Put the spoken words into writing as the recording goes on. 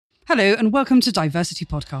Hello and welcome to Diversity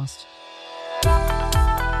Podcast.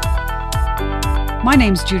 My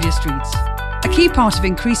name's Julia Streets. A key part of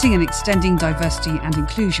increasing and extending diversity and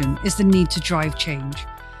inclusion is the need to drive change.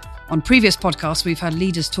 On previous podcasts, we've had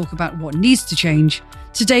leaders talk about what needs to change.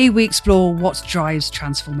 Today, we explore what drives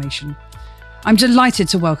transformation. I'm delighted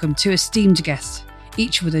to welcome two esteemed guests,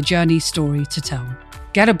 each with a journey story to tell.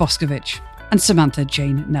 Gerda Boskovich and Samantha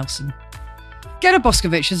Jane Nelson. Gerda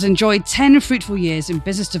Boskovich has enjoyed 10 fruitful years in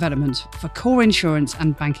business development for core insurance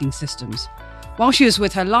and banking systems. While she was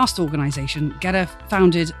with her last organisation, Gerda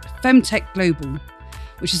founded Femtech Global,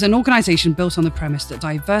 which is an organisation built on the premise that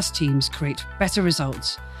diverse teams create better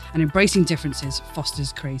results and embracing differences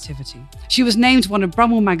fosters creativity. She was named one of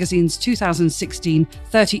Brummel Magazine's 2016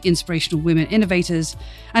 30 Inspirational Women Innovators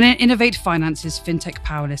and in Innovate Finance's FinTech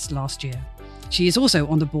Power List last year. She is also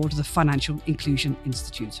on the board of the Financial Inclusion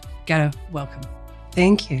Institute. Gerda, welcome.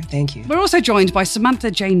 Thank you. We're also joined by Samantha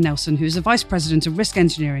Jane Nelson, who is the Vice President of Risk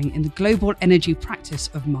Engineering in the Global Energy Practice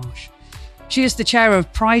of Marsh. She is the chair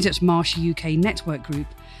of Pride at Marsh UK Network Group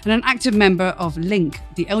and an active member of Link,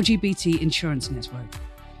 the LGBT insurance network.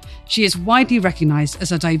 She is widely recognised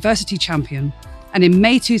as a diversity champion, and in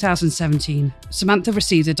May 2017, Samantha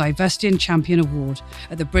received the Diversity and Champion Award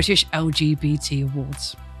at the British LGBT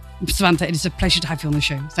Awards. Samantha, it is a pleasure to have you on the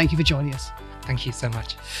show. Thank you for joining us. Thank you so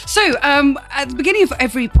much. So, at the beginning of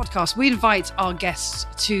every podcast, we invite our guests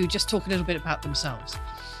to just talk a little bit about themselves.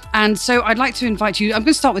 And so I'd like to invite you, I'm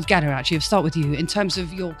going to start with Gerda actually, I'll start with you in terms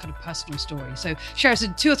of your kind of personal story. So share us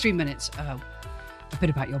in 2 or 3 minutes a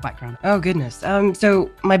bit about your background. Oh, goodness.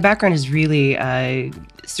 So my background is really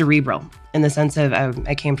cerebral in the sense of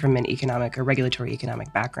I came from an regulatory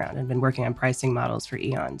economic background and been working on pricing models for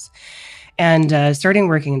eons. And starting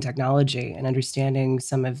working in technology and understanding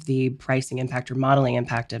some of the pricing impact or modeling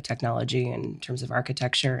impact of technology in terms of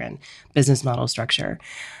architecture and business model structure.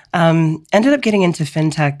 Ended up getting into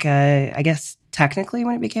fintech, I guess, technically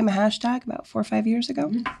when it became a hashtag about 4 or 5 years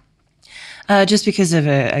ago. Just because of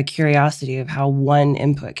a curiosity of how one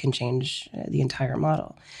input can change the entire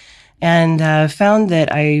model. And found that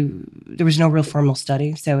there was no real formal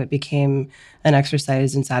study, so it became an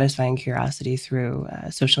exercise in satisfying curiosity through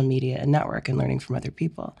social media and network and learning from other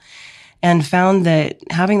people. And found that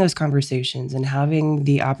having those conversations and having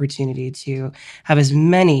the opportunity to have as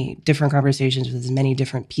many different conversations with as many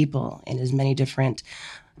different people in as many different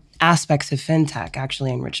aspects of fintech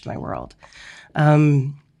actually enriched my world.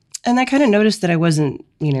 And I kind of noticed that I wasn't,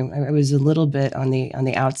 I was a little bit on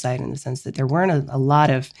the outside in the sense that there weren't a lot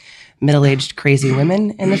of middle-aged crazy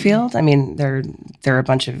women in the field. I mean, there are a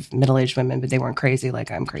bunch of middle-aged women, but they weren't crazy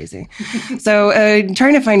like I'm crazy. So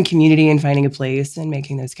trying to find community and finding a place and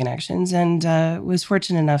making those connections, and was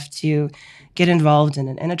fortunate enough to get involved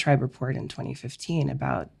in a tribe report in 2015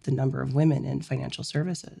 about the number of women in financial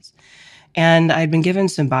services. And I'd been given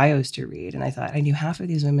some bios to read, and I thought I knew half of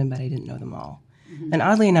these women, but I didn't know them all. And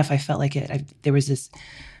oddly enough, I felt like there was this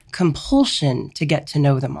compulsion to get to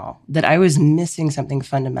know them all, that I was missing something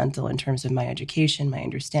fundamental in terms of my education, my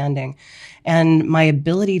understanding, and my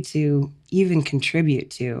ability to even contribute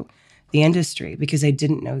to the industry because I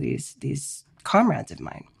didn't know these comrades of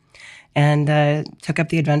mine. And took up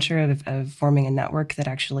the adventure of forming a network that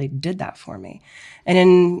actually did that for me. And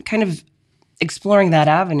in kind of exploring that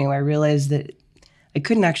avenue, I realized that I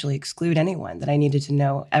couldn't actually exclude anyone, that I needed to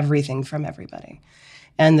know everything from everybody.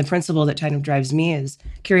 And the principle that kind of drives me is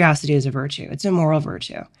curiosity is a virtue. It's a moral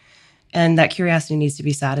virtue. And that curiosity needs to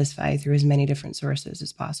be satisfied through as many different sources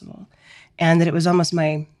as possible. And that it was almost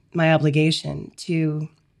my obligation to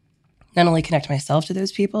not only connect myself to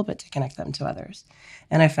those people, but to connect them to others.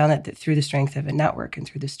 And I found that through the strength of a network and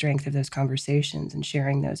through the strength of those conversations and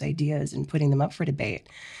sharing those ideas and putting them up for debate,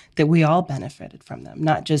 that we all benefited from them,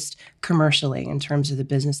 not just commercially in terms of the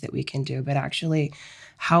business that we can do, but actually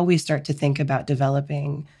how we start to think about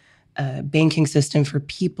developing a banking system for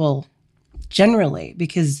people generally,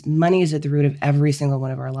 because money is at the root of every single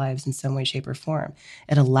one of our lives in some way, shape, or form.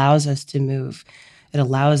 It allows us to move. It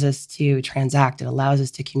allows us to transact. It allows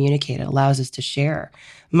us to communicate. It allows us to share.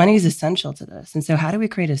 Money is essential to this. And so how do we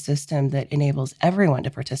create a system that enables everyone to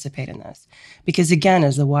participate in this? Because again,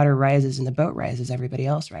 as the water rises and the boat rises, everybody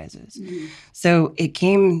else rises. Mm-hmm. So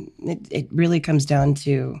it really comes down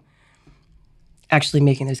to actually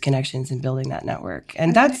making those connections and building that network.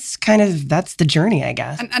 And that's the journey, I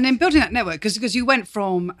guess. And then building that network, because you went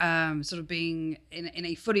from sort of being in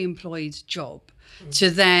a fully employed job to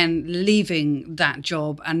then leaving that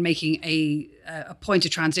job and making a point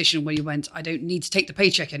of transition where you went, I don't need to take the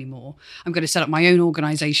paycheck anymore. I'm going to set up my own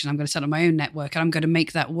organization. I'm going to set up my own network, and I'm going to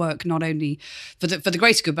make that work not only for the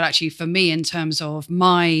greater good, but actually for me in terms of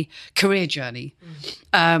my career journey.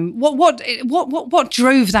 What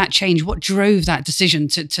drove that change? What drove that decision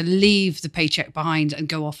to leave the paycheck behind and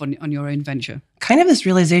go off on your own venture? Kind of this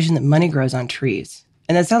realization that money grows on trees.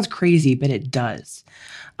 And that sounds crazy, but it does.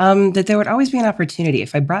 That there would always be an opportunity.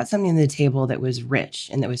 If I brought something to the table that was rich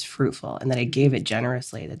and that was fruitful and that I gave it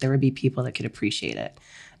generously, that there would be people that could appreciate it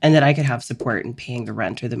and that I could have support in paying the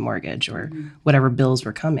rent or the mortgage or whatever bills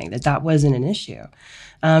were coming, that wasn't an issue.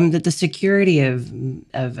 That the security of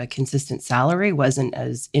a consistent salary wasn't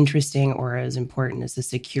as interesting or as important as the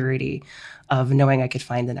security of knowing I could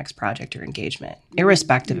find the next project or engagement,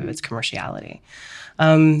 irrespective of its commerciality.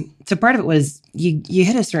 So part of it was you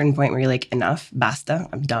hit a certain point where you're like, enough, basta,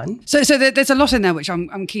 I'm done. So there's a lot in there which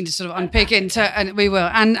I'm keen to sort of unpick and we will.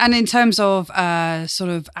 And in terms of sort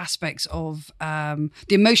of aspects of the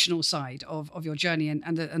emotional side of your journey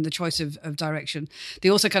and the choice of direction, they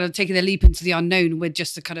also kind of taking the leap into the unknown with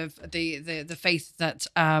just the kind of the faith that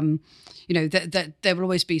that there will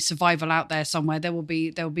always be survival out there somewhere. There will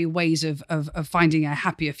be ways of finding a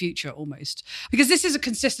happier future almost, because this is a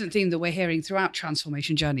consistent theme that we're hearing throughout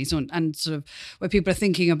transformation journeys and sort of where people are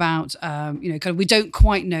thinking about kind of we don't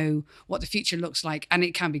quite know what the future looks like, and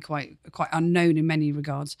it can be quite unknown in many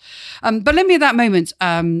regards. But let me at that moment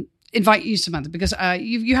invite you, Samantha, because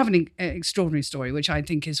you have an extraordinary story, which I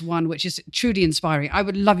think is one which is truly inspiring. I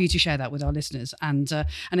would love you to share that with our listeners. And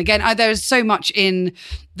again, there is so much in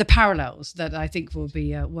the parallels that I think will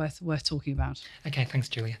be worth talking about. Okay, thanks,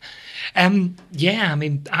 Julia.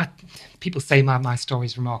 People say my story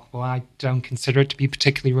is remarkable. I don't consider it to be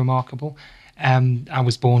particularly remarkable. I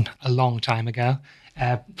was born a long time ago,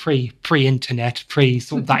 pre-internet,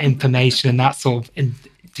 sort of that information and that sort of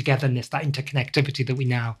togetherness, that interconnectivity that we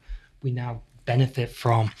now benefit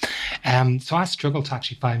from. So I struggled to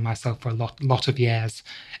actually find myself for a lot of years.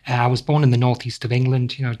 I was born in the northeast of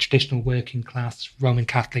England, traditional working class Roman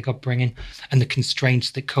Catholic upbringing, and the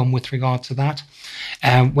constraints that come with regard to that.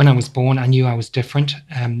 When I was born, I knew I was different.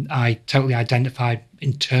 I totally identified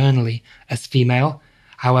internally as female.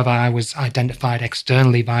 However, I was identified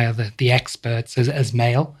externally via the experts as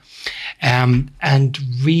male, and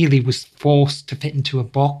really was forced to fit into a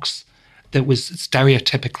box that was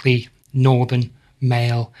stereotypically northern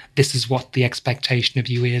male. This is what the expectation of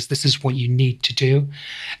you is. This is what you need to do.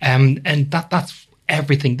 And that's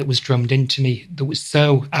everything that was drummed into me that was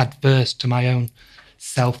so adverse to my own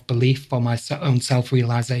self-belief or my own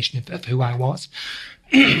self-realization of who I was.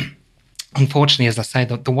 Unfortunately, as I say,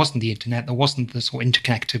 there wasn't the internet, there wasn't the sort of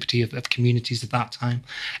interconnectivity of communities at that time,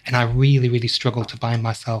 and I really, really struggled to find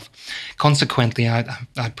myself. Consequently, I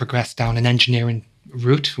progressed down an engineering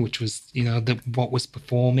route, which was, what was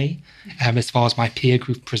before me, as far as my peer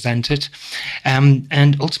group presented,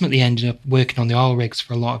 and ultimately ended up working on the oil rigs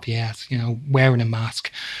for a lot of years, wearing a mask,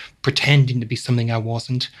 pretending to be something I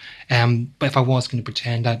wasn't. But if I was going to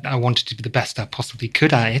pretend, I wanted to be the best I possibly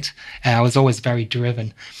could at it. I was always very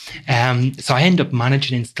driven. So I ended up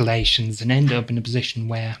managing installations and ended up in a position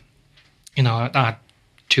where, I had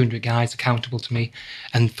 200 guys accountable to me.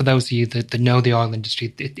 And for those of you that know the oil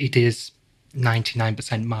industry, it is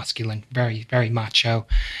 99% masculine, very, very macho.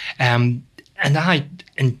 And I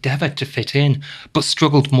endeavoured to fit in, but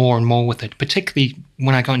struggled more and more with it, particularly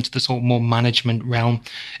when I got into the sort of more management realm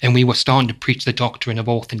and we were starting to preach the doctrine of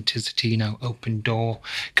authenticity, open door,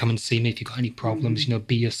 come and see me if you've got any problems,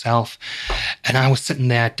 be yourself. And I was sitting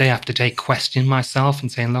there day after day questioning myself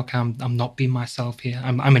and saying, look, I'm not being myself here.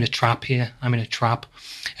 I'm in a trap here. I'm in a trap.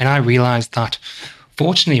 And I realised that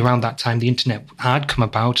fortunately, around that time, the internet had come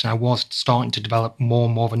about and I was starting to develop more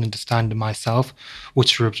and more of an understanding of myself,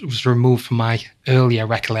 which was removed from my earlier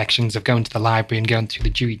recollections of going to the library and going through the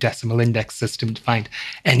Dewey Decimal Index system to find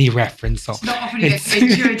any reference. It's not often you get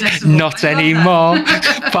Dewey Decimal. Not anymore.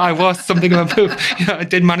 But I was something of a I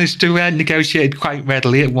did manage to negotiate quite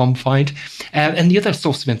readily at one point. And the other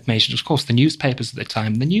source of information, of course, the newspapers at the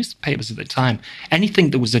time. The newspapers at the time, anything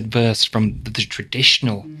that was adverse from the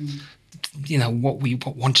traditional what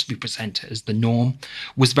wanted to be presented as the norm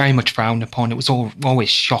was very much frowned upon. It was always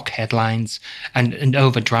shock headlines and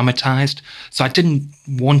over-dramatized. So I didn't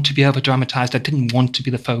want to be over-dramatized. I didn't want to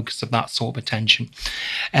be the focus of that sort of attention.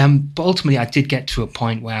 But ultimately, I did get to a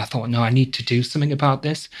point where I thought, no, I need to do something about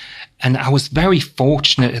this. And I was very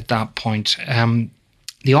fortunate at that point.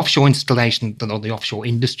 The offshore installation or the offshore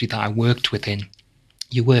industry that I worked within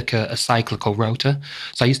you work a cyclical rota.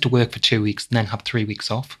 So I used to work for 2 weeks and then have 3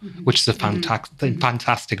 weeks off, which is a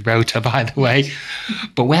fantastic rota, by the way.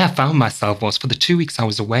 But where I found myself was for the 2 weeks I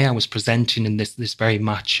was away, I was presenting in this very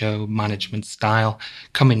macho management style,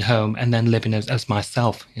 coming home and then living as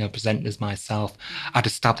myself, presenting as myself. I'd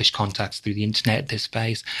established contacts through the internet at this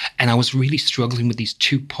phase. And I was really struggling with these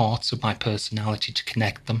two parts of my personality to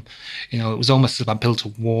connect them. It was almost as if I built a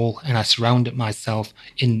wall and I surrounded myself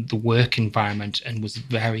in the work environment and was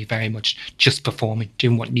very, very much just performing,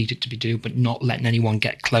 doing what needed to be done, but not letting anyone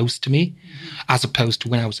get close to me. As opposed to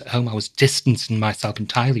when I was at home, I was distancing myself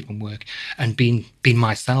entirely from work and being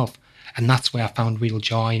myself. And that's where I found real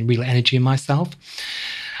joy and real energy in myself.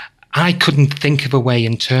 I couldn't think of a way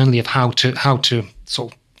internally of how to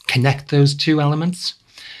sort of connect those two elements.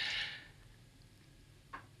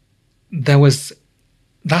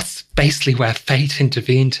 That's basically where fate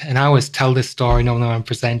intervened. And I always tell this story, when I'm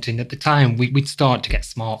presenting. At the time, we'd start to get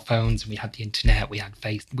smartphones, and we had the internet, we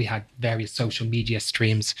had various social media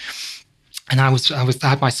streams. And I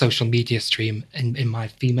had my social media stream in my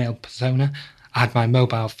female persona. I had my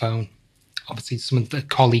mobile phone. Obviously, some of the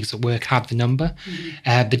colleagues at work had the number.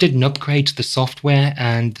 They did an upgrade to the software,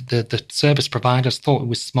 and the service providers thought it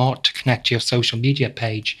was smart to connect your social media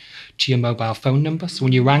page to your mobile phone number. So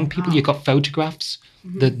when you rang people, you got photographs.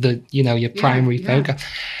 Your primary photograph.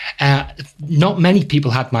 Not many people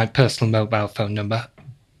had my personal mobile phone number,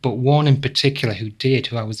 but one in particular who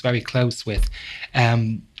I was very close with,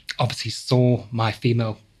 obviously saw my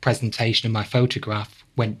female presentation and my photograph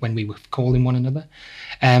when we were calling one another.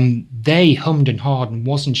 They hummed and hawed and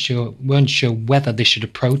weren't sure whether they should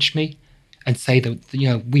approach me and say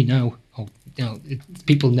that, we know, or,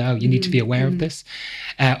 people know you need to be aware of this.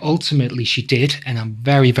 Ultimately, she did, and I'm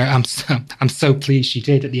I'm so pleased she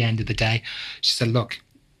did. At the end of the day, she said, "Look,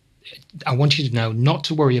 I want you to know not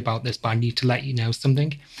to worry about this, but I need to let you know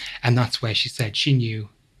something." And that's where she said she knew,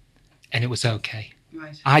 and it was okay.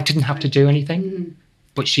 Right. I didn't have to do anything,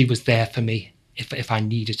 but she was there for me if I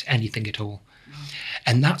needed anything at all.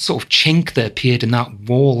 And that sort of chink that appeared in that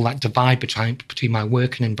wall, that divide between my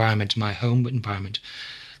working environment and my home environment,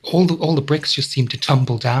 all the bricks just seemed to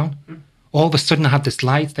tumble down. All of a sudden I had this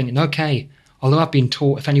light thinking, okay, although I've been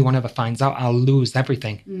taught if anyone ever finds out, I'll lose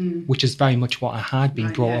everything, which is very much what I had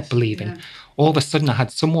been brought up believing. Yeah. All of a sudden I had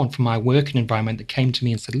someone from my working environment that came to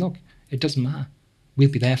me and said, look, it doesn't matter. We'll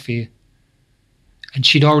be there for you. And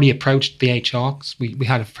she'd already approached the HR, because we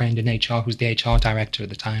had a friend in HR who was the HR director at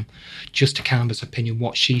the time, just to canvass opinion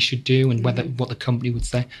what she should do and what the company would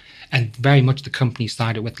say. And very much the company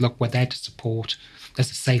sided with, look, we're there to support. There's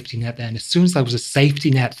a safety net there. And as soon as there was a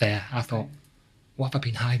safety net there, I thought, what have I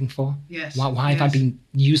been hiding for? Yes. Why have I been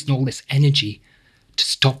using all this energy to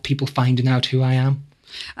stop people finding out who I am?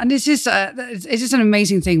 And it is an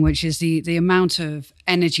amazing thing, which is the amount of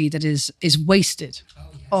energy that is wasted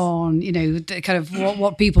on, the kind of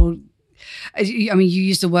what people, I mean, you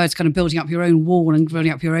use the words kind of building up your own wall and building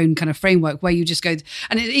up your own kind of framework where you just go,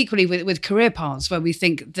 and equally with career paths, where we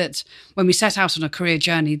think that when we set out on a career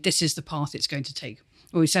journey, this is the path it's going to take.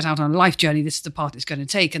 Or we set out on a life journey, this is the path it's going to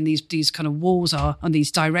take. And these kind of walls are on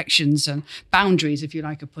these directions and boundaries, if you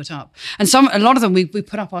like, are put up. And a lot of them we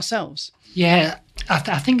put up ourselves. Yeah,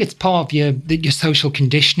 I think it's part of your social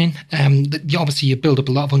conditioning. Obviously, you build up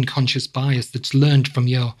a lot of unconscious bias that's learned from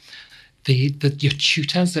your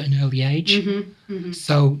tutors at an early age.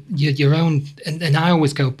 So your own, and I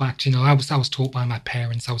always go back to, I was taught by my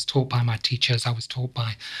parents, I was taught by my teachers, I was taught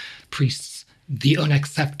by priests, the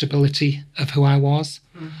unacceptability of who I was.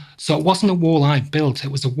 So it wasn't a wall I built,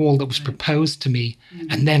 it was a wall that was proposed to me,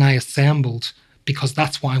 and then I assembled because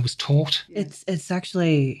that's what I was taught. It's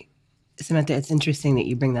actually, Samantha, it's interesting that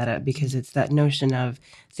you bring that up, because it's that notion of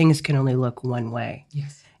things can only look one way.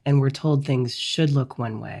 Yes. And we're told things should look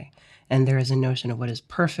one way. And there is a notion of what is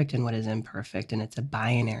perfect and what is imperfect, and it's a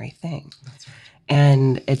binary thing. That's right.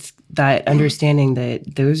 And it's that understanding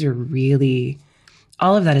that those are really,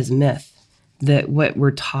 all of that is myth. That what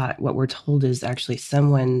we're taught, what we're told is actually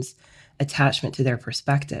someone's attachment to their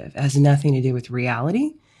perspective. It has nothing to do with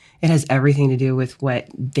reality. It has everything to do with what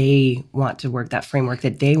they want to work, that framework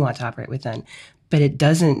that they want to operate within. But it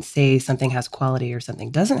doesn't say something has quality or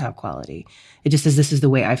something doesn't have quality. It just says, this is the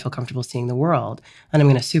way I feel comfortable seeing the world, and I'm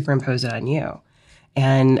going to superimpose it on you.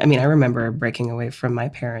 And I mean, I remember breaking away from my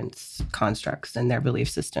parents' constructs and their belief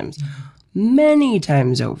systems many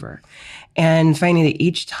times over, and finding that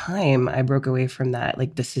each time I broke away from that,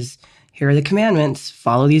 like, here are the commandments,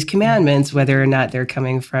 follow these commandments, whether or not they're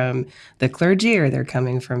coming from the clergy or they're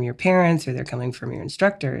coming from your parents or they're coming from your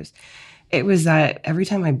instructors. It was that every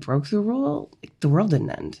time I broke the rule, the world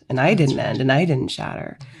didn't end, and I didn't end, and I didn't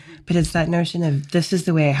shatter. But it's that notion of this is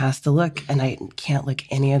the way it has to look, and I can't look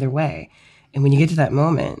any other way. And when you get to that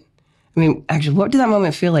moment, I mean, actually, what did that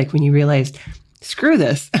moment feel like when you realized, screw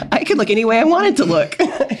this, I could look any way I wanted to look?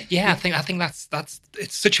 Yeah, I think that's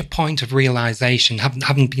it's such a point of realization,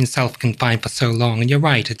 having been self-confined for so long. And you're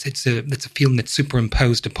right, it's a feeling that's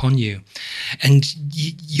superimposed upon you, and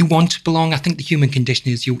you want to belong. I think the human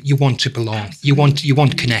condition is you want to belong. Absolutely. You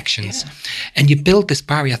want connections, and you build this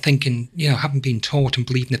barrier thinking, having been taught and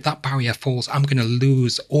believing if that barrier falls, I'm going to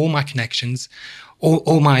lose all my connections,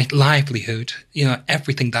 all my livelihood,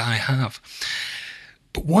 everything that I have.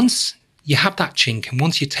 But once you have that chink, and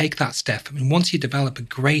once you take that step, and once you develop a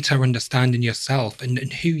greater understanding yourself and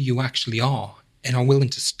who you actually are, and are willing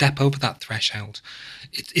to step over that threshold,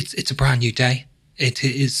 it's a brand new day. It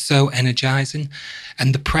is so energizing,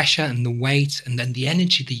 and the pressure and the weight and then the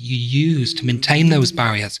energy that you use to maintain those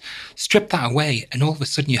barriers, strip that away, and all of a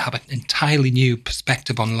sudden you have an entirely new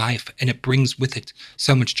perspective on life, and it brings with it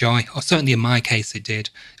so much joy. Or certainly in my case it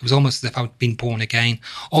did. It was almost as if I'd been born again.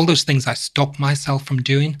 All those things I stopped myself from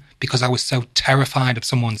doing because I was so terrified of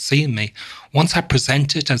someone seeing me, once I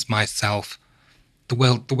presented as myself, the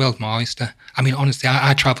world my oyster. I mean, honestly,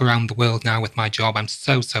 I travel around the world now with my job. I'm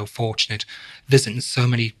so fortunate, visiting so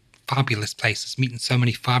many fabulous places, meeting so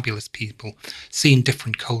many fabulous people, seeing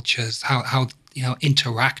different cultures, how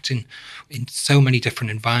interacting in so many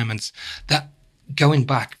different environments that going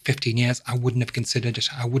back 15 years, I wouldn't have considered it.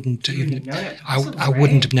 I wouldn't even, I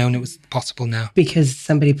wouldn't have known it was possible now. Because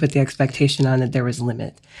somebody put the expectation on that there was a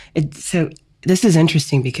limit. So this is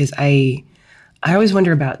interesting because I always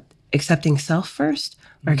wonder about accepting self first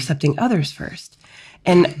or accepting others first.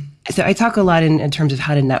 And so I talk a lot in terms of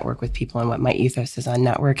how to network with people and what my ethos is on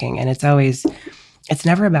networking. And it's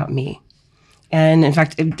never about me. And in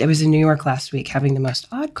fact, I was in New York last week having the most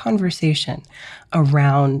odd conversation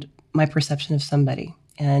around my perception of somebody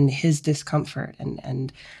and his discomfort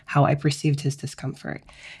and how I perceived his discomfort.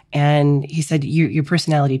 And he said, your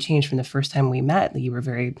personality changed from the first time we met. You were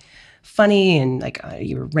very funny and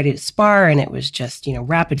you were ready to spar, and it was just,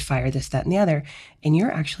 rapid fire, this, that, and the other. And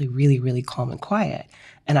you're actually really, really calm and quiet.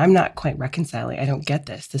 And I'm not quite reconciling. I don't get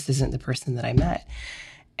this. This isn't the person that I met.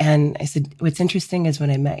 And I said, what's interesting is when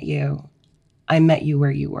I met you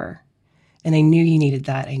where you were. And I knew you needed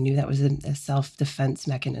that. I knew that was a self-defense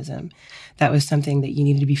mechanism. That was something that you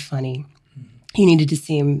needed to be funny. You needed to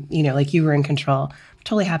seem, like you were in control. I'm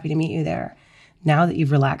totally happy to meet you there. Now that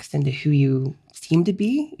you've relaxed into who you seem to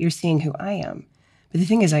be, you're seeing who I am. But the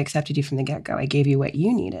thing is, I accepted you from the get-go. I gave you what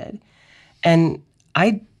you needed. And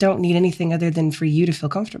I don't need anything other than for you to feel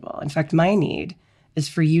comfortable. In fact, my need is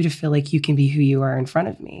for you to feel like you can be who you are in front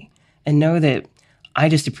of me and know that I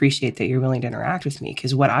just appreciate that you're willing to interact with me,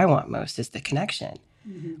 because what I want most is the connection.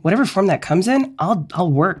 Mm-hmm. Whatever form that comes in, I'll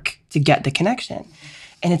work to get the connection.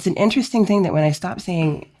 And it's an interesting thing that when I stopped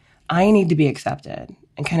saying, I need to be accepted,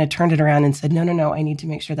 and kind of turned it around and said, no, I need to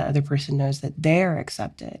make sure that other person knows that they're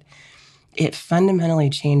accepted, it fundamentally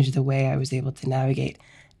changed the way I was able to navigate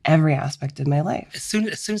every aspect of my life. As soon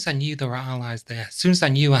as I knew there were allies there, as soon as I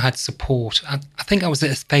knew I had support, I think I was at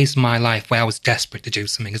a phase in my life where I was desperate to do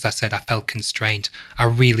something. As I said, I felt constrained. I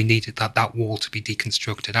really needed that wall to be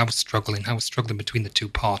deconstructed. I was struggling between the two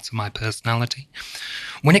parts of my personality.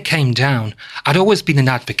 When it came down, I'd always been an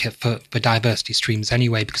advocate for diversity streams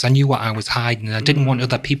anyway, because I knew what I was hiding, and I didn't want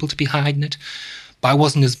other people to be hiding it. But I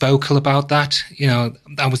wasn't as vocal about that.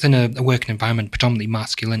 I was in a working environment predominantly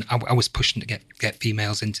masculine. I was pushing to get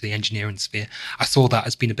females into the engineering sphere. I saw that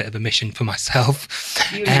as being a bit of a mission for myself.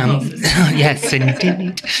 Yes,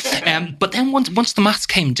 indeed. But then once the mask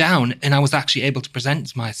came down and I was actually able to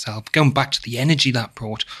present myself, going back to the energy that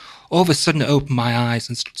brought, all of a sudden it opened my eyes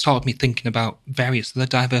and started me thinking about various other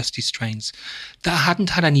diversity strains that I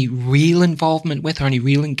hadn't had any real involvement with or any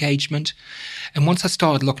real engagement. And once I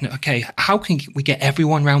started looking at, okay, how can we get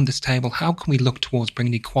everyone around this table? How can we look towards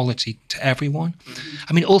bringing equality to everyone? Mm-hmm.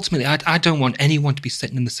 I mean, ultimately, I don't want anyone to be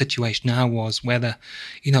sitting in the situation I was, where they're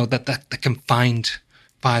confined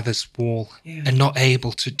by this wall and not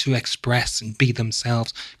able to express and be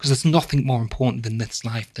themselves, because there's nothing more important than this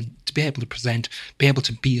life than to be able to present, be able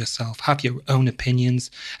to be yourself, have your own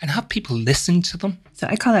opinions, and have people listen to them. So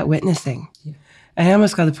I call that witnessing. Yeah. I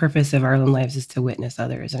almost call the purpose of our own lives is to witness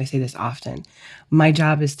others. And I say this often. My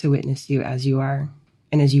job is to witness you as you are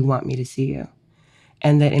and as you want me to see you.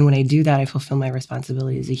 And when I do that, I fulfill my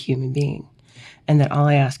responsibility as a human being. And that all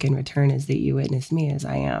I ask in return is that you witness me as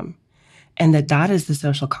I am. And that is the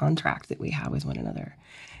social contract that we have with one another.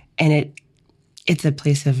 And it's a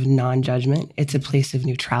place of non-judgment. It's a place of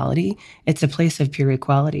neutrality. It's a place of pure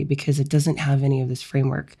equality, because it doesn't have any of this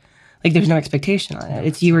framework. Like, there's no expectation on it.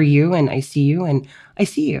 It's you or you, and I see you, and I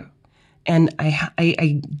see you. And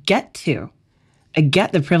I get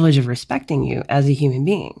the privilege of respecting you as a human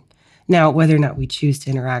being. Now, whether or not we choose to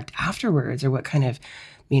interact afterwards, or what kind of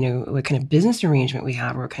business arrangement we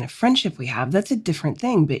have, or what kind of friendship we have, that's a different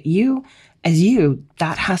thing. But you, as you,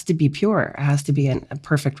 that has to be pure. It has to be a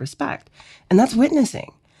perfect respect. And that's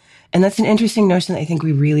witnessing. And that's an interesting notion that I think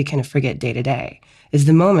we really kind of forget day to day, is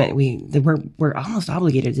the moment we're almost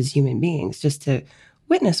obligated as human beings just to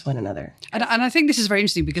witness one another. And I think this is very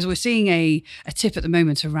interesting because we're seeing a tip at the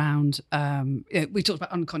moment around, we talked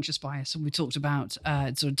about unconscious bias, and we talked about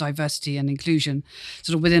sort of diversity and inclusion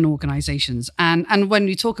sort of within organizations. And when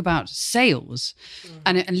we talk about sales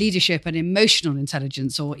and leadership and emotional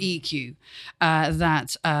intelligence, or EQ,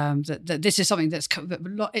 that this is something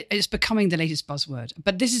it's becoming the latest buzzword.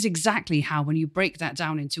 But this is exactly how, when you break that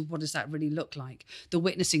down into what does that really look like, the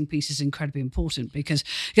witnessing piece is incredibly important, because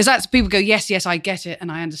that's, people go, yes, I get it,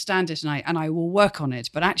 and I understand it, and I will work on it.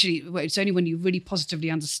 But actually, it's only when you really positively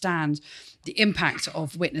understand the impact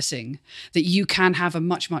of witnessing that you can have a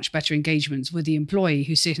much, much better engagement with the employee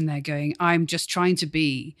who's sitting there going, I want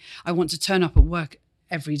to turn up at work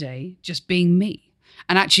every day just being me,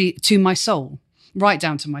 and actually to my soul, right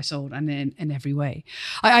down to my soul, and in every way.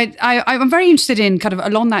 I'm very interested in kind of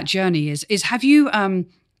along that journey is have you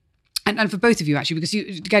and for both of you, actually, because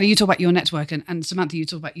Gary, you talk about your network, and Samantha, you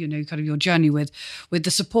talk about, kind of your journey with the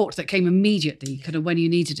support that came immediately, kind of when you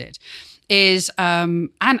needed it, is and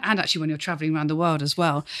actually when you're traveling around the world as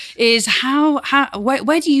well, is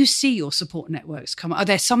where do you see your support networks come? Are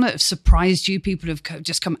there some that have surprised you, people who have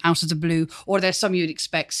just come out of the blue, or are there some you'd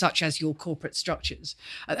expect, such as your corporate structures?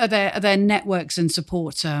 Are there networks and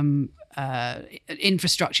support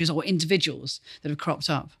infrastructures or individuals that have cropped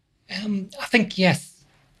up? I think yes.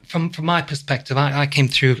 From my perspective, I came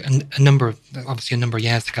through a number of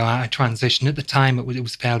years ago. I transitioned. At the time, it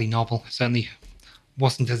was fairly novel. It certainly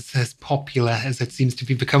wasn't as popular as it seems to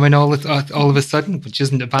be becoming all of a sudden, which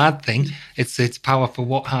isn't a bad thing. It's power for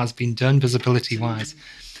what has been done, visibility-wise.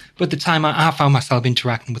 But at the time, I found myself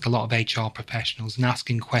interacting with a lot of HR professionals and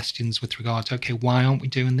asking questions with regard to, okay, why aren't we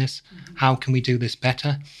doing this? How can we do this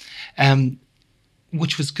better?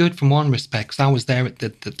 Which was good from one respect, because I was there at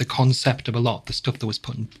the concept of a lot of the stuff that was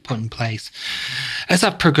put in place. As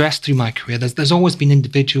I've progressed through my career, there's always been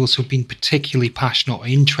individuals who've been particularly passionate or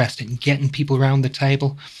interested in getting people around the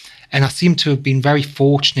table. And I seem to have been very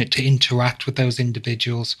fortunate to interact with those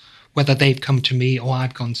individuals, whether they've come to me or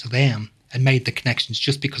I've gone to them, and made the connections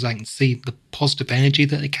just because I can see the positive energy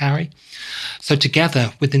that they carry. So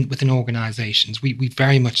together within organizations, we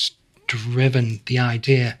very much driven the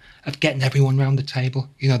idea of getting everyone around the table.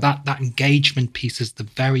 That engagement piece is the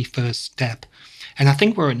very first step. And I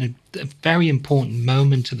think we're in a very important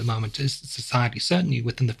moment at the moment as a society, certainly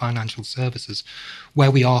within the financial services,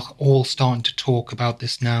 where we are all starting to talk about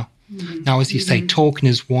this now. Mm-hmm. Now, as you say, talking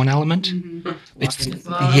is one element. Mm-hmm.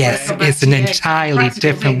 It's an entirely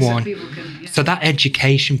different one. So that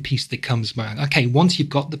education piece that comes around, okay, once you've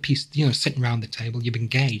got the piece, sitting around the table, you've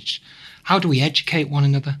engaged. How do we educate one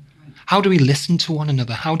another? How do we listen to one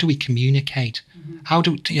another? How do we communicate? Mm-hmm. How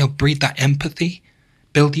do we, breed that empathy,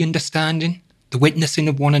 build the understanding, the witnessing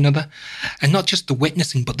of one another, and not just the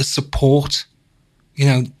witnessing, but the support,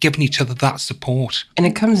 giving each other that support. And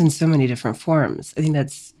it comes in so many different forms. I think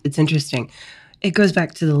it's interesting. It goes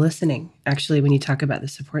back to the listening, actually, when you talk about the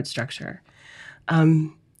support structure.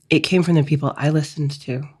 It came from the people I listened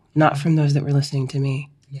to, not from those that were listening to me.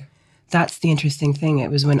 Yeah. That's the interesting thing.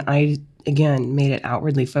 It was when I, again, made it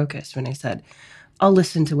outwardly focused, when I said, I'll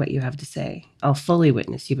listen to what you have to say. I'll fully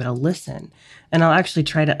witness you, but I'll listen. And I'll actually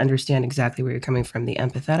try to understand exactly where you're coming from, the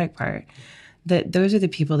empathetic part. That those are the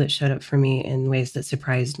people that showed up for me in ways that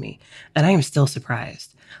surprised me. And I am still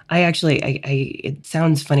surprised. It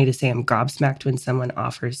sounds funny to say I'm gobsmacked when someone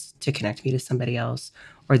offers to connect me to somebody else,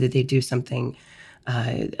 or that they do something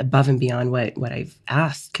above and beyond what I've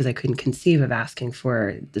asked, because I couldn't conceive of asking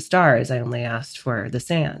for the stars. I only asked for the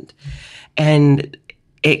sand. And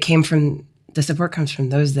the support comes from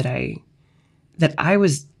those that I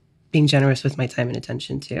was being generous with my time and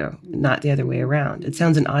attention to, not the other way around. It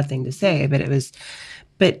sounds an odd thing to say, but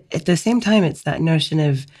at the same time, it's that notion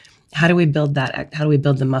of how do we build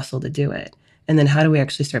the muscle to do it? And then how do we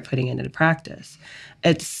actually start putting it into practice?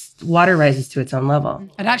 Water rises to its own level.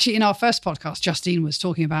 And actually, in our first podcast, Justine was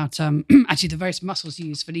talking about actually the various muscles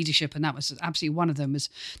used for leadership, and that was absolutely one of them, was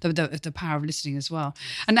the power of listening as well.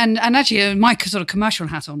 And actually, my sort of commercial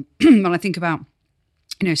hat on, when I think about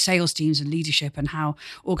sales teams and leadership and how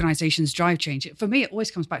organizations drive change. For me, it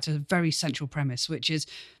always comes back to a very central premise, which is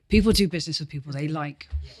people do business with people they like.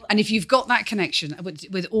 And if you've got that connection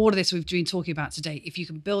with all of this we've been talking about today, if you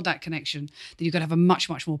can build that connection, then you're going to have a much,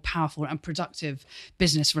 much more powerful and productive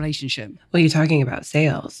business relationship. Well, you're talking about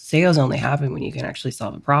sales. Sales only happen when you can actually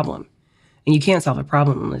solve a problem. And you can't solve a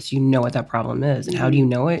problem unless you know what that problem is. And how do you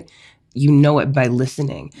know it? You know it by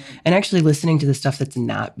listening and actually listening to the stuff that's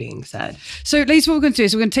not being said. So, ladies, what we're going to do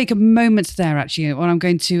is we're going to take a moment there, actually, when I'm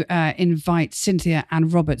going to invite Cynthia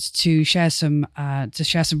and Robert to share some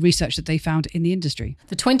research that they found in the industry.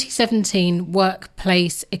 The 2017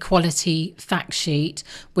 Workplace Equality Fact Sheet,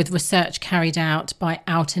 with research carried out by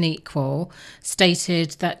Out and Equal,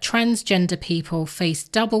 stated that transgender people face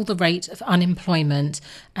double the rate of unemployment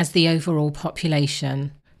as the overall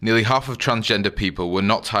population. Nearly half of transgender people were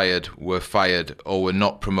not hired, were fired, or were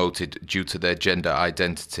not promoted due to their gender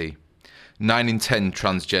identity. 9 in 10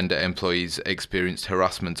 transgender employees experienced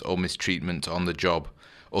harassment or mistreatment on the job,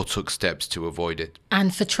 or took steps to avoid it.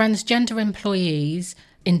 And for transgender employees,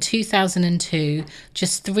 in 2002,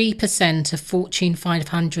 just 3% of Fortune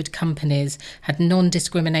 500 companies had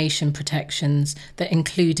non-discrimination protections that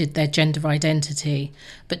included their gender identity.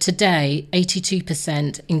 But today,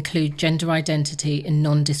 82% include gender identity in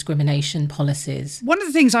non-discrimination policies. One of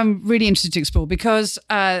the things I'm really interested to explore, because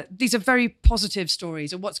these are very positive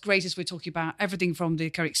stories, and what's great is we're talking about everything from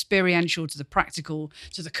the kind of experiential to the practical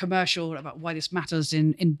to the commercial, about why this matters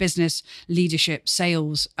in business, leadership,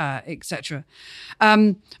 sales, etc.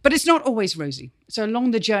 But it's not always rosy. So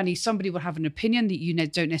along the journey, somebody will have an opinion that you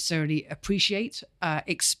don't necessarily appreciate,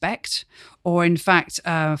 expect, or in fact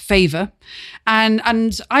favor.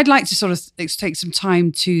 And I'd like to sort of take some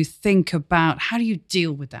time to think about, how do you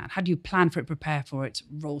deal with that? How do you plan for it, prepare for it,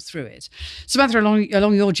 roll through it? Samantha,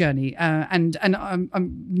 along your journey, and I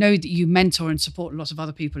know that you mentor and support a lot of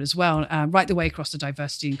other people as well, right the way across the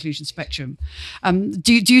diversity inclusion spectrum.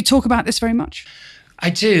 Do you talk about this very much? I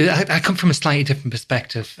do. I come from a slightly different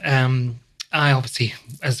perspective. I obviously,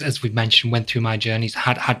 as we've mentioned, went through my journeys,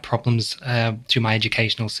 had problems through my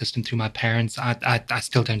educational system, through my parents. I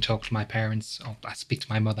still don't talk to my parents. Or I speak to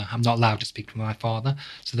my mother. I'm not allowed to speak to my father.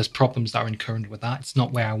 So there's problems that are incurrent with that. It's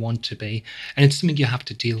not where I want to be. And it's something you have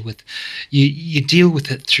to deal with. You deal with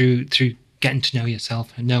it through getting to know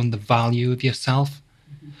yourself and knowing the value of yourself.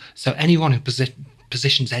 Mm-hmm. So anyone who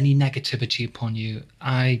positions any negativity upon you,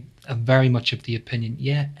 I am very much of the opinion,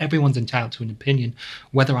 yeah, everyone's entitled to an opinion.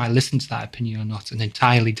 Whether I listen to that opinion or not, an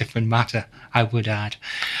entirely different matter, I would add.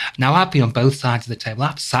 Now, I've been on both sides of the table.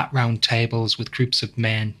 I've sat round tables with groups of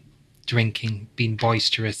men drinking, being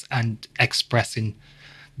boisterous and expressing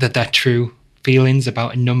their true feelings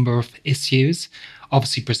about a number of issues,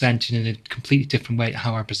 obviously presenting in a completely different way to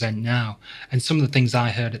how I present now. And some of the things I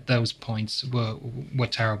heard at those points were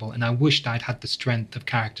terrible. And I wished I'd had the strength of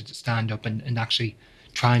character to stand up and actually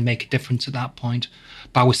try and make a difference at that point.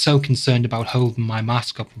 But I was so concerned about holding my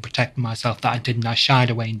mask up and protecting myself that I didn't. I shied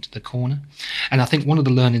away into the corner. And I think one of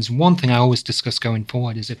the learnings, one thing I always discuss going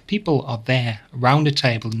forward, is if people are there around a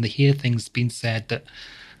table and they hear things being said that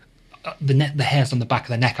the hairs on the back of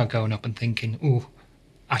their neck are going up and thinking, oh,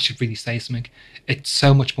 I should really say something. It's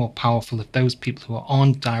so much more powerful if those people who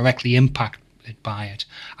are directly impacted by it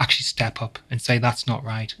actually step up and say that's not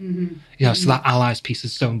right. Mm-hmm. So that allies piece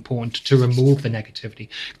is so important to remove the negativity,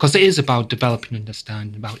 because it is about developing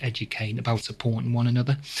understanding, about educating, about supporting one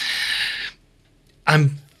another.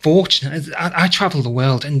 I'm fortunate. I travel the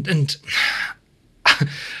world and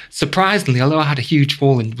surprisingly, although I had a huge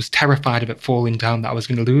fall and was terrified of it falling down, that I was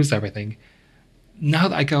going to lose everything, now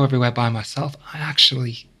that I go everywhere by myself, I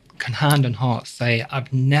actually can hand on heart say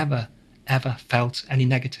I've never, ever felt any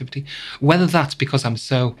negativity. Whether that's because I'm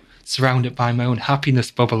so surrounded by my own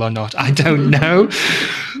happiness bubble or not, I don't know.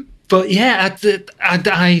 But yeah,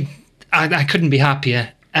 I couldn't be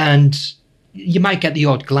happier. And you might get the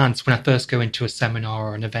odd glance when I first go into a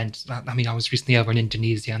seminar or an event. I mean, I was recently over in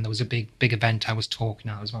Indonesia and there was a big event I was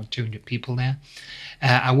talking at. There was about 200 people there.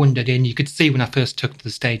 I wandered in. You could see when I first took to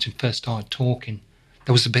the stage and first started talking,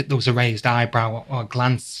 there was a raised eyebrow or a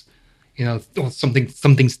glance, or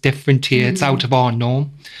something's different here. Mm-hmm. It's out of our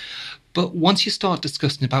norm. But once you start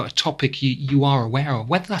discussing about a topic you are aware of,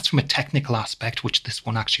 whether that's from a technical aspect, which this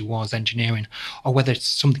one actually was, engineering, or whether it's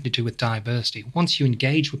something to do with diversity, once you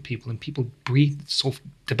engage with people and people sort of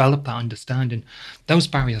develop that understanding, those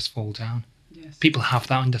barriers fall down. Yes. People have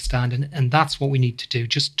that understanding, and that's what we need to do.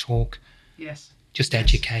 Just talk. Yes. Just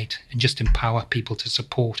educate and just empower people to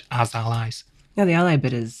support as allies. Yeah, the ally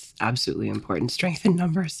bit is absolutely important. Strength in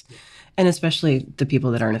numbers, and especially the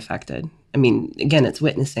people that aren't affected. I mean, again, it's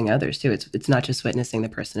witnessing others too. It's not just witnessing the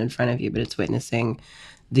person in front of you, but it's witnessing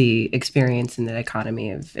the experience and the economy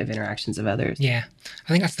of interactions of others. Yeah, I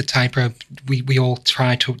think that's the tightrope we all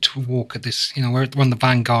try to walk at this. You know, we're on the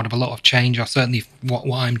vanguard of a lot of change, or certainly what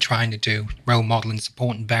I'm trying to do, role model and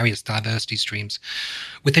supporting various diversity streams.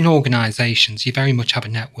 Within organisations, you very much have a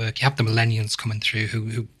network. You have the millennials coming through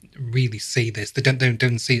who really see this. They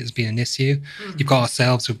don't see it as being an issue. Mm-hmm. You've got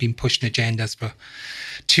ourselves who've been pushing agendas for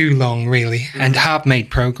too long, really, and have made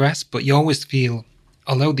progress, but you always feel,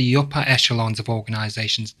 although the upper echelons of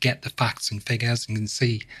organisations get the facts and figures and can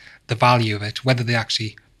see the value of it, whether they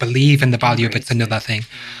actually believe in the value of it's another thing.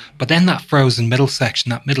 But then that frozen middle section,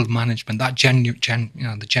 that middle management, that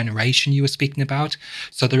the generation you were speaking about,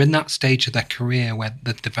 so they're in that stage of their career where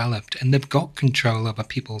they've developed and they've got control over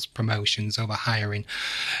people's promotions, over hiring,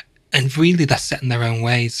 and really they're setting their own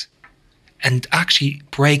ways. And actually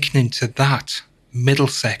breaking into that middle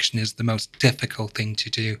section is the most difficult thing to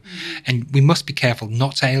do. Mm-hmm. And we must be careful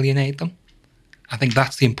not to alienate them. I think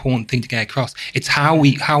that's the important thing to get across. It's how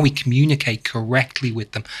we communicate correctly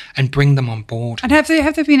with them and bring them on board. And have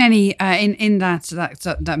there been any in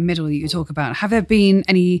that middle that you talk about? Have there been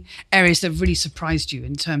any areas that really surprised you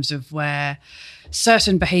in terms of where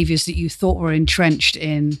certain behaviours that you thought were entrenched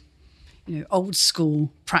in, old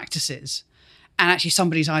school practices, and actually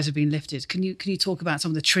somebody's eyes have been lifted? Can you talk about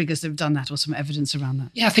some of the triggers that have done that, or some evidence around that?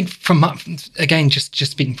 Yeah, I think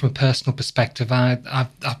just speaking from a personal perspective,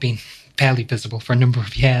 I've been fairly visible for a number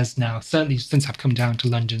of years now. Certainly since I've come down to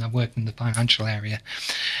London, I've worked in the financial area.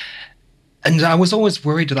 And I was always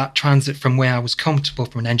worried of that transit from where I was comfortable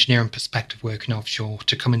from an engineering perspective working offshore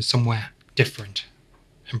to coming somewhere different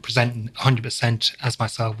and presenting 100% as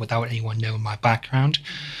myself without anyone knowing my background.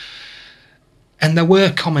 And there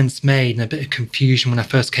were comments made and a bit of confusion when I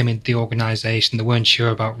first came into the organisation. They weren't sure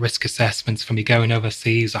about risk assessments for me going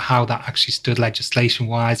overseas or how that actually stood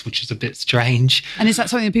legislation-wise, which is a bit strange. And is that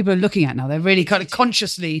something that people are looking at now? They're really kind of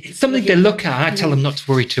consciously... It's something they look at. I tell them not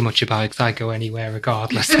to worry too much about it because I go anywhere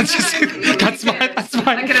regardless. That's my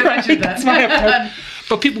I can imagine that. That's my approach.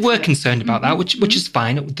 But people were concerned about that, which is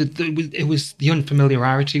fine. It was the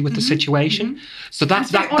unfamiliarity with the situation. So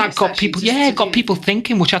that got people, got people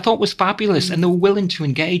thinking, which I thought was fabulous, and they were willing to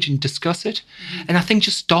engage and discuss it. And I think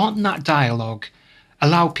just starting that dialogue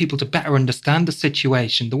allowed people to better understand the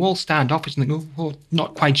situation. They all standoffish and think,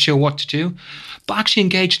 not quite sure what to do. But actually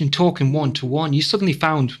engaging and talking one-to-one, you suddenly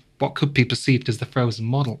found what could be perceived as the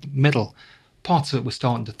frozen middle. Parts of it were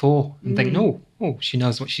starting to thaw and thinking, oh, she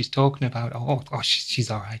knows what she's talking about. Oh,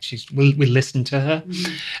 she's all right. We'll listen to her.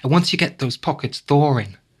 And once you get those pockets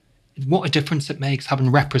thawing, what a difference it makes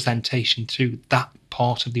having representation through that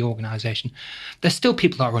part of the organisation. There's still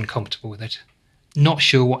people that are uncomfortable with it, not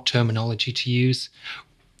sure what terminology to use.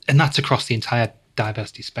 And that's across the entire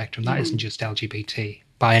diversity spectrum. That isn't just LGBT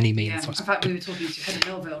by any means. Yeah. In fact, we were talking to Heather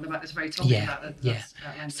Melville about this very topic.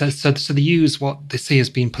 So they use what they see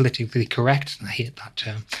as being politically correct, and I hate that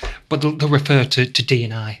term, but they'll refer to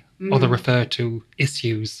D&I, or they'll refer to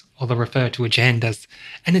issues, or they'll refer to agendas.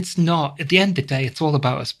 And it's not, at the end of the day, it's all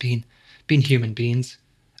about us being human beings,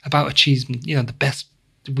 about achieving, the best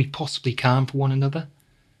we possibly can for one another.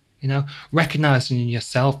 Recognizing in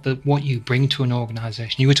yourself that what you bring to an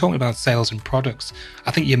organization. You were talking about sales and products.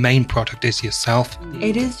 I think your main product is yourself.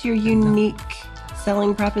 It is your unique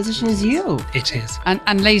selling proposition is you. It is.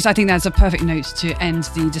 And ladies, I think that's a perfect note to end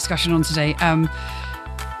the discussion on today.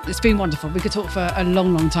 It's been wonderful. We could talk for a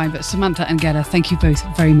long, long time, but Samantha and Gela, thank you both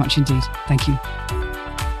very much indeed. Thank you.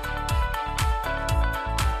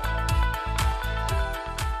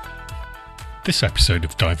 This episode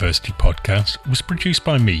of Diversity Podcast was produced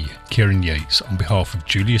by me, Kieran Yates, on behalf of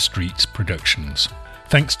Julia Streets Productions.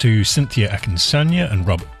 Thanks to Cynthia Akinsanya and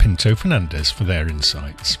Robert Pinto Fernandez for their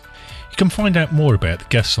insights. You can find out more about the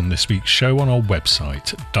guests on this week's show on our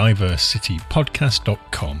website,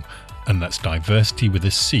 diversitypodcast.com, and that's diversity with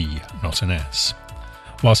a C, not an S.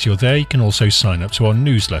 Whilst you're there, you can also sign up to our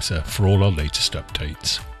newsletter for all our latest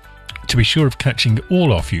updates. To be sure of catching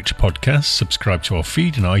all our future podcasts, subscribe to our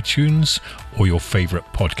feed in iTunes or your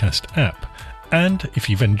favourite podcast app. And if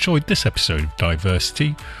you've enjoyed this episode of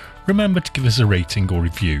Diversity, remember to give us a rating or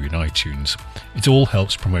review in iTunes. It all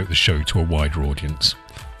helps promote the show to a wider audience.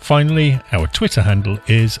 Finally, our Twitter handle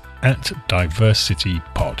is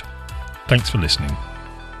 @DiversityPod. Thanks for listening.